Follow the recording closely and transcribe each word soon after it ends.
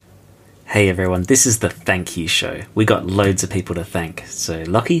Hey everyone, this is the thank you show. We got loads of people to thank, so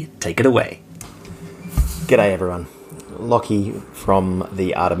Lochy, take it away. G'day everyone, Lochy from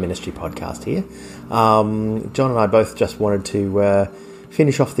the Art of Ministry podcast here. John and I both just wanted to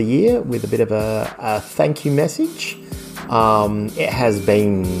finish off the year with a bit of a thank you message. It has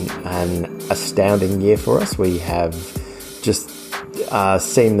been an astounding year for us. We have just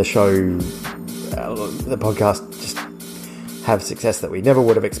seen the show, the podcast just have success that we never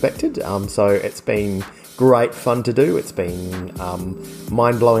would have expected. So it's been great fun to do. It's been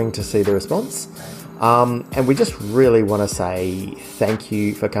mind-blowing to see the response. And we just really want to say thank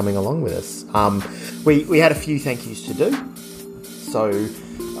you for coming along with us. We had a few thank yous to do. So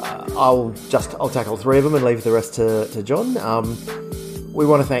I'll tackle three of them and leave the rest to John. We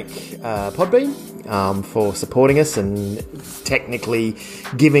want to thank Podbean for supporting us and technically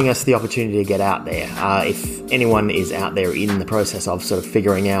giving us the opportunity to get out there. If anyone is out there in the process of sort of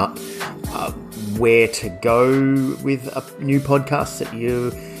figuring out where to go with a new podcast that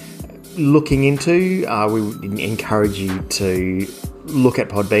you're looking into, we would encourage you to look at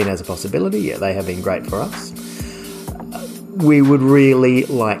Podbean as a possibility. Yeah, they have been great for us. We would really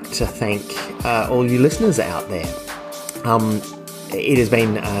like to thank all you listeners out there. It has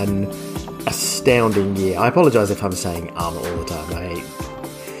been an astounding year. I apologise if I'm saying all the time.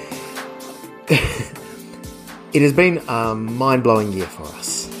 It has been a mind-blowing year for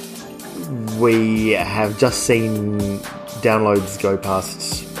us. We have just seen downloads go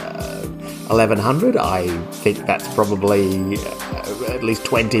past 1,100. I think that's probably at least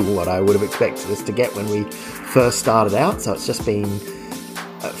 20 what I would have expected us to get when we first started out. So it's just been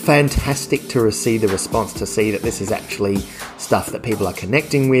fantastic to receive the response, to see that this is actually stuff that people are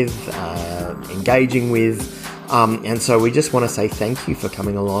connecting with, engaging with. And so we just want to say thank you for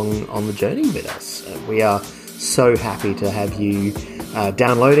coming along on the journey with us. We are so happy to have you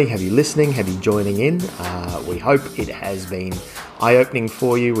downloading, have you listening, have you joining in. We hope it has been eye-opening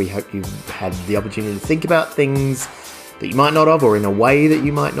for you. We hope you've had the opportunity to think about things that you might not have, or in a way that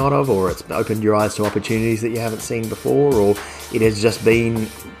you might not have, or it's opened your eyes to opportunities that you haven't seen before, or it has just been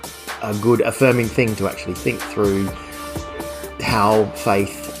a good affirming thing to actually think through how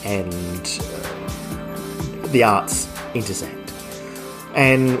faith and the arts intersect.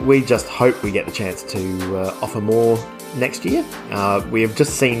 And we just hope we get the chance to offer more next year. We have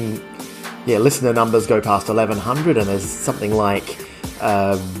just seen listener numbers go past 1,100, and there's something like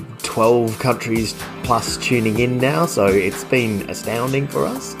 12 countries plus tuning in now, so it's been astounding for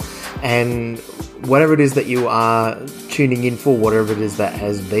us. And whatever it is that you are tuning in for, whatever it is that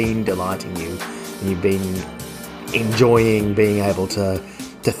has been delighting you and you've been enjoying being able to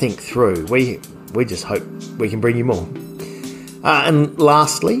think through, we just hope we can bring you more. And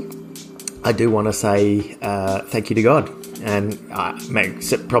lastly, I do want to say thank you to God. And it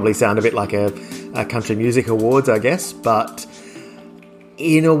makes it probably sound a bit like a country music awards, I guess, but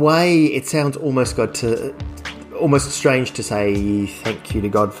in a way it sounds almost strange to say thank you to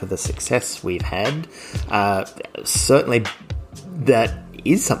God for the success we've had. Certainly that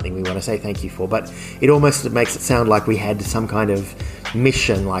is something we want to say thank you for, but it almost makes it sound like we had some kind of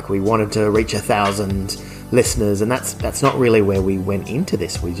mission, like we wanted to reach 1,000 listeners, and that's not really where we went into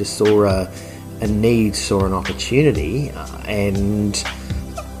this. We just saw a need, saw an opportunity, and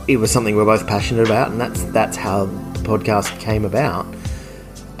it was something we're both passionate about, and that's how the podcast came about.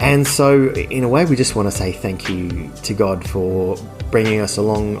 And so in a way we just want to say thank you to God for bringing us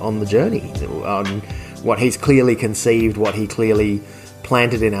along on the journey, on what he's clearly conceived, what he clearly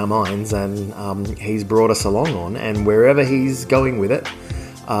planted in our minds, and he's brought us along on, and wherever he's going with it,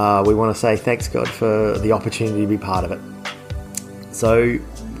 we want to say thanks God for the opportunity to be part of it. So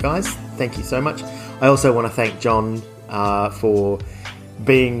guys, thank you so much. I also want to thank John for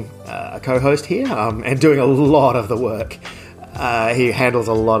being a co-host here and doing a lot of the work. He handles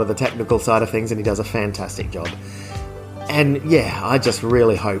a lot of the technical side of things, and he does a fantastic job. And I just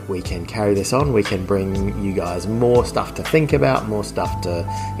really hope we can carry this on. We can bring you guys more stuff to think about, more stuff to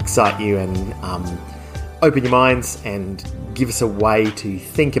excite you and open your minds and give us a way to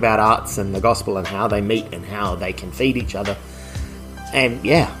think about arts and the gospel and how they meet and how they can feed each other. And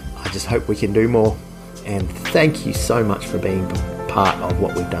I just hope we can do more. And thank you so much for being part of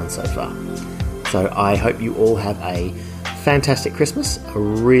what we've done so far. So I hope you all have a fantastic Christmas, a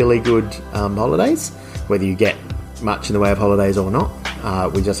really good holidays, whether you get much in the way of holidays or not.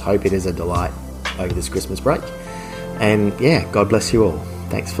 We just hope it is a delight over this Christmas break. And God bless you all.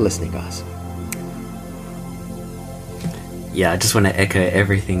 Thanks for listening, guys. I just want to echo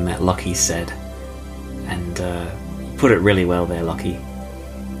everything that Lochy said, and put it really well there, Lochy.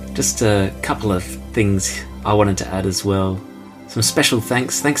 Just a couple of things I wanted to add as well. Some special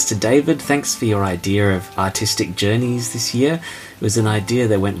thanks to David. Thanks for your idea of artistic journeys this year. It was an idea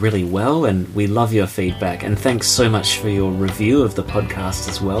that went really well, and we love your feedback. And thanks so much for your review of the podcast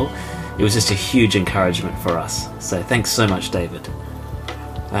as well. It was just a huge encouragement for us. So thanks so much, David.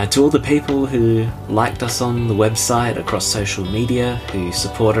 To all the people who liked us on the website, across social media, who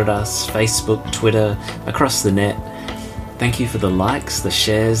supported us, Facebook, Twitter, across the net, thank you for the likes, the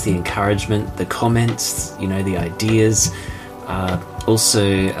shares, the encouragement, the comments, the ideas. Also,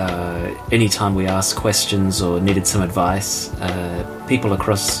 anytime we asked questions or needed some advice, people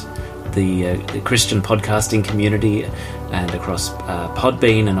across the Christian podcasting community and across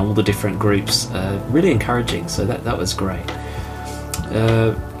Podbean and all the different groups, really encouraging, so that was great.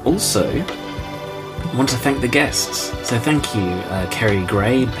 Also, I want to thank the guests. So thank you, Kerry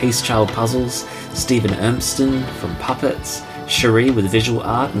Gray, Peace Child Puzzles, Stephen Ermston from Puppets, Cherie with visual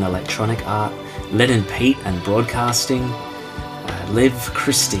art and electronic art, Lennon Pete and broadcasting, Liv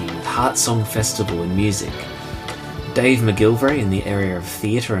Christie with Heart Song Festival and music, Dave McGilvray in the area of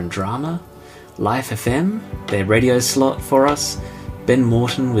theatre and drama, Life FM, their radio slot for us, Ben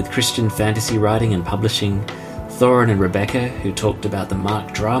Morton with Christian fantasy writing and publishing, Thorin and Rebecca, who talked about the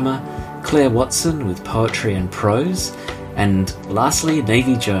Mark drama, Claire Watson with poetry and prose, and lastly,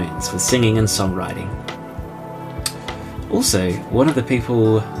 Navy Jones with singing and songwriting. Also, one of the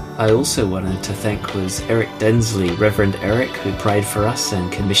people I also wanted to thank was Eric Densley, Reverend Eric, who prayed for us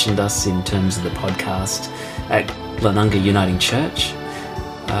and commissioned us in terms of the podcast at Glenunga Uniting Church.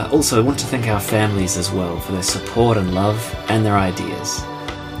 Also, I want to thank our families as well for their support and love and their ideas.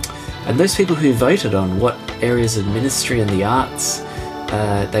 And those people who voted on what areas of ministry and the arts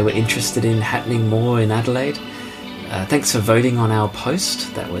they were interested in happening more in Adelaide. Thanks for voting on our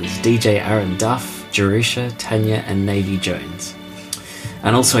post. That was DJ Aaron Duff, Jerusha, Tanya and Navy Jones.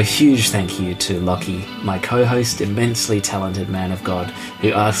 And also a huge thank you to Lochy, my co-host, immensely talented man of God,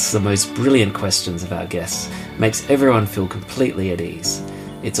 who asks the most brilliant questions of our guests, makes everyone feel completely at ease.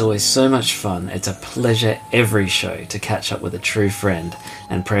 It's always so much fun. It's a pleasure every show to catch up with a true friend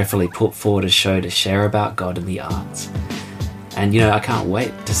and prayerfully put forward a show to share about God and the arts. And I can't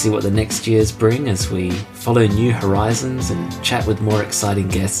wait to see what the next years bring as we follow new horizons and chat with more exciting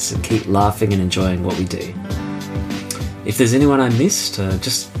guests and keep laughing and enjoying what we do. If there's anyone I missed,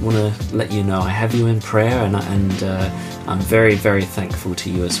 just want to let you know I have you in prayer, and I'm very, very thankful to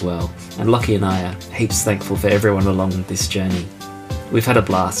you as well. And Lochy and I are heaps thankful for everyone along this journey. We've had a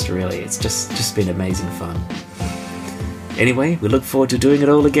blast, really. It's just been amazing fun. Anyway, we look forward to doing it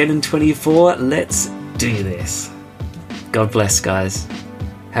all again in 24. Let's do this. God bless, guys.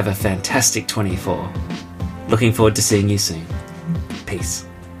 Have a fantastic 24. Looking forward to seeing you soon. Peace.